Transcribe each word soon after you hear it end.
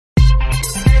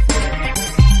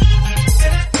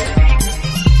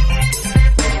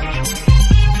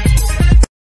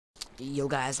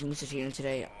guys, Mr. here, and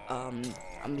today I'm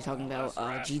gonna be talking about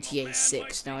GTA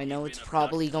 6. Now I know it's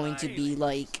probably going to be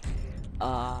like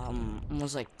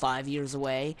almost like 5 years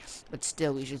away, but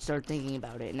still we should start thinking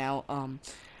about it. Now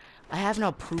I have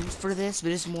no proof for this,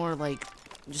 but it's more like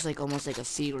just like almost like a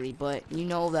theory. But you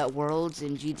know that worlds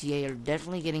in GTA are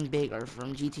definitely getting bigger.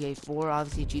 From GTA 4,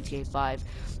 obviously GTA 5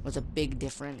 was a big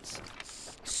difference.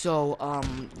 So,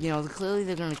 you know, clearly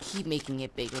they're gonna keep making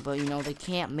it bigger, but you know, they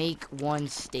can't make one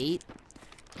state,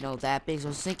 you know, that big. So I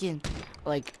was thinking,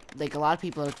 like a lot of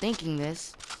people are thinking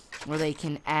this, where they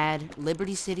can add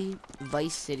Liberty City,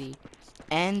 Vice City,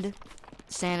 and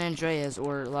San Andreas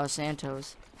or Los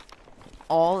Santos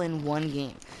all in one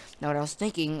game. Now, what I was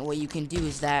thinking, what you can do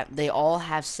is that they all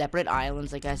have separate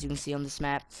islands, like as you can see on this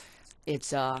map.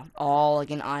 It's all like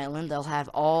an island. They'll have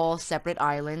all separate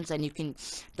islands, and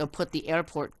they'll put the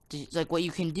airport. Like what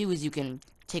you can do is you can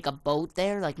take a boat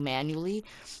there, like manually.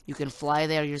 You can fly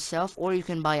there yourself, or you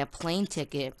can buy a plane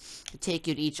ticket to take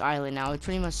you to each island. Now it's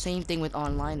pretty much the same thing with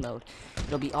online mode.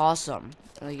 It'll be awesome.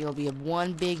 Like it'll be a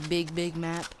one big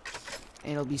map.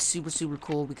 And it'll be super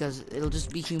cool because it'll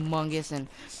just be humongous, and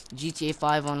GTA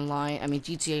 5 online, I mean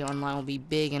GTA Online will be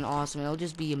big and awesome. It'll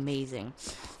just be amazing.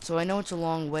 So I know it's a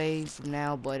long way from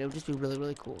now, but it'll just be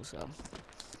really cool. So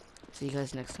see you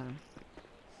guys next time.